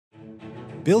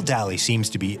Bill Daly seems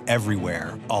to be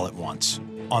everywhere all at once.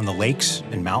 On the lakes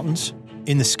and mountains,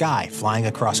 in the sky flying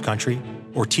across country,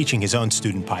 or teaching his own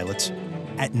student pilots.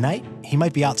 At night, he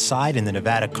might be outside in the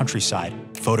Nevada countryside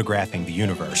photographing the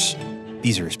universe.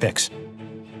 These are his pics.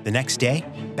 The next day,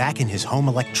 back in his home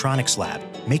electronics lab,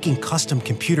 making custom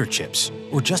computer chips,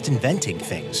 or just inventing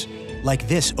things. Like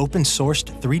this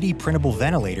open-sourced 3D printable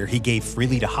ventilator he gave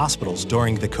freely to hospitals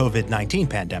during the COVID-19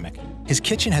 pandemic. His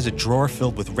kitchen has a drawer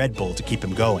filled with Red Bull to keep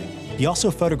him going. He also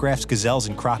photographs gazelles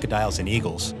and crocodiles and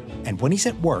eagles. And when he's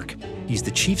at work, he's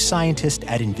the chief scientist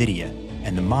at NVIDIA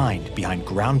and the mind behind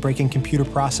groundbreaking computer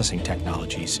processing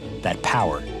technologies that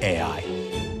power AI.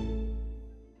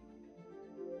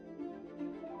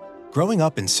 Growing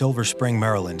up in Silver Spring,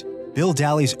 Maryland, Bill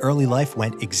Daly's early life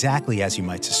went exactly as you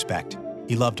might suspect.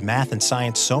 He loved math and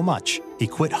science so much, he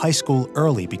quit high school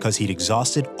early because he'd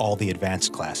exhausted all the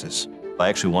advanced classes. I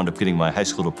actually wound up getting my high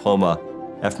school diploma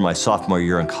after my sophomore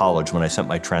year in college when I sent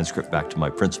my transcript back to my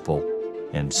principal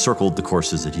and circled the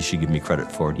courses that he should give me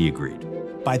credit for, and he agreed.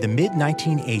 By the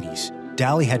mid-1980s,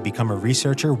 Daly had become a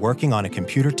researcher working on a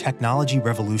computer technology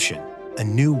revolution, a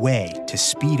new way to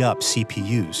speed up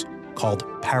CPUs called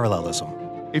parallelism.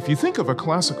 If you think of a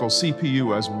classical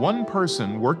CPU as one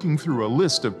person working through a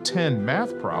list of 10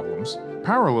 math problems,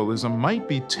 parallelism might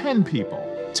be 10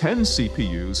 people, 10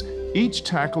 CPUs, each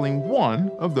tackling one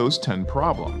of those 10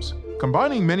 problems.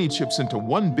 Combining many chips into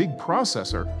one big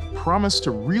processor promised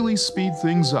to really speed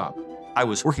things up. I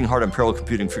was working hard on parallel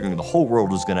computing, figuring the whole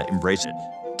world was going to embrace it.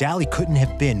 Daly couldn't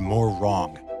have been more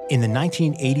wrong. In the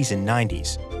 1980s and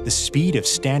 90s, the speed of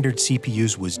standard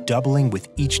CPUs was doubling with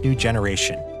each new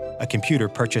generation. A computer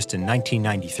purchased in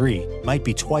 1993 might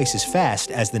be twice as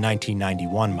fast as the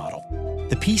 1991 model.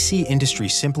 The PC industry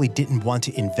simply didn't want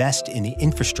to invest in the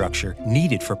infrastructure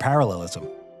needed for parallelism,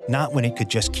 not when it could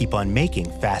just keep on making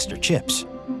faster chips.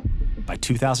 By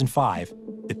 2005,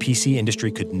 the PC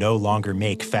industry could no longer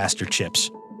make faster chips.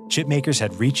 Chip makers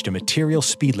had reached a material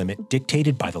speed limit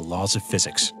dictated by the laws of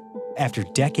physics. After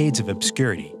decades of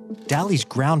obscurity, Daly's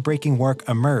groundbreaking work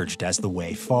emerged as the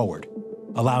way forward,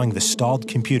 allowing the stalled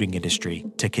computing industry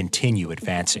to continue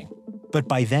advancing. But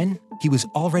by then, he was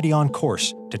already on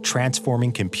course to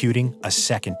transforming computing a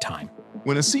second time.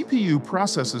 When a CPU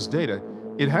processes data,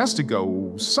 it has to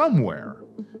go somewhere.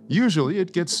 Usually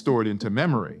it gets stored into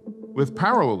memory. With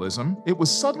parallelism, it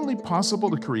was suddenly possible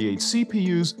to create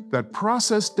CPUs that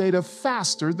process data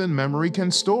faster than memory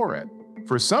can store it.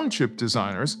 For some chip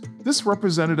designers, this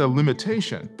represented a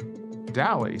limitation.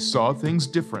 Daly saw things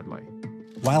differently.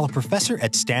 While a professor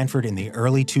at Stanford in the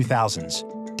early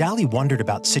 2000s, Daly wondered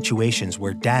about situations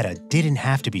where data didn't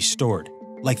have to be stored,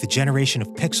 like the generation of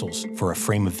pixels for a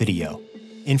frame of video.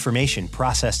 Information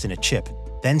processed in a chip,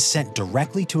 then sent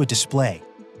directly to a display,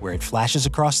 where it flashes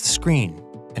across the screen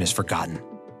and is forgotten.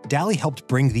 Daly helped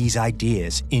bring these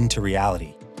ideas into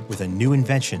reality with a new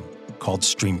invention called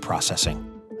stream processing.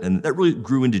 And that really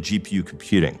grew into GPU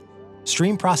computing.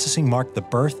 Stream processing marked the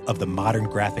birth of the modern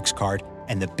graphics card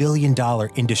and the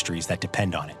billion-dollar industries that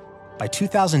depend on it. By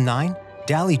 2009,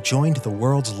 Daly joined the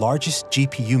world's largest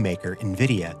GPU maker,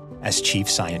 NVIDIA, as chief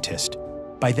scientist.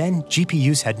 By then,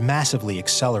 GPUs had massively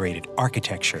accelerated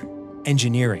architecture,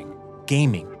 engineering,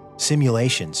 gaming,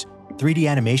 simulations, 3D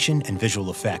animation, and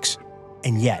visual effects.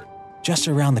 And yet, just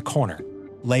around the corner,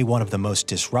 lay one of the most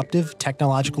disruptive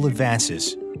technological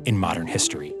advances in modern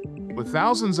history. With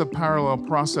thousands of parallel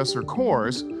processor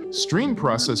cores, stream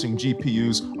processing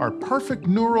GPUs are perfect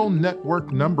neural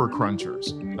network number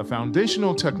crunchers, a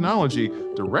foundational technology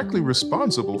directly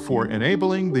responsible for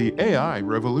enabling the AI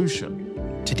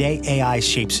revolution. Today, AI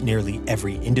shapes nearly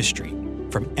every industry,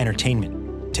 from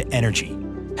entertainment to energy,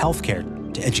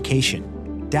 healthcare to education.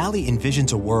 Daly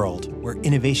envisions a world where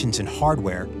innovations in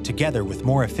hardware, together with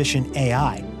more efficient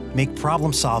AI, make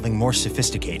problem-solving more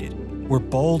sophisticated, where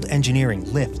bold engineering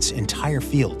lifts entire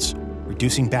fields,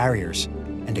 reducing barriers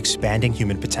and expanding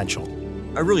human potential.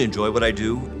 I really enjoy what I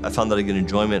do. I found that I get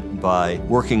enjoyment by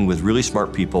working with really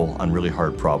smart people on really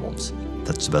hard problems.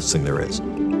 That's the best thing there is.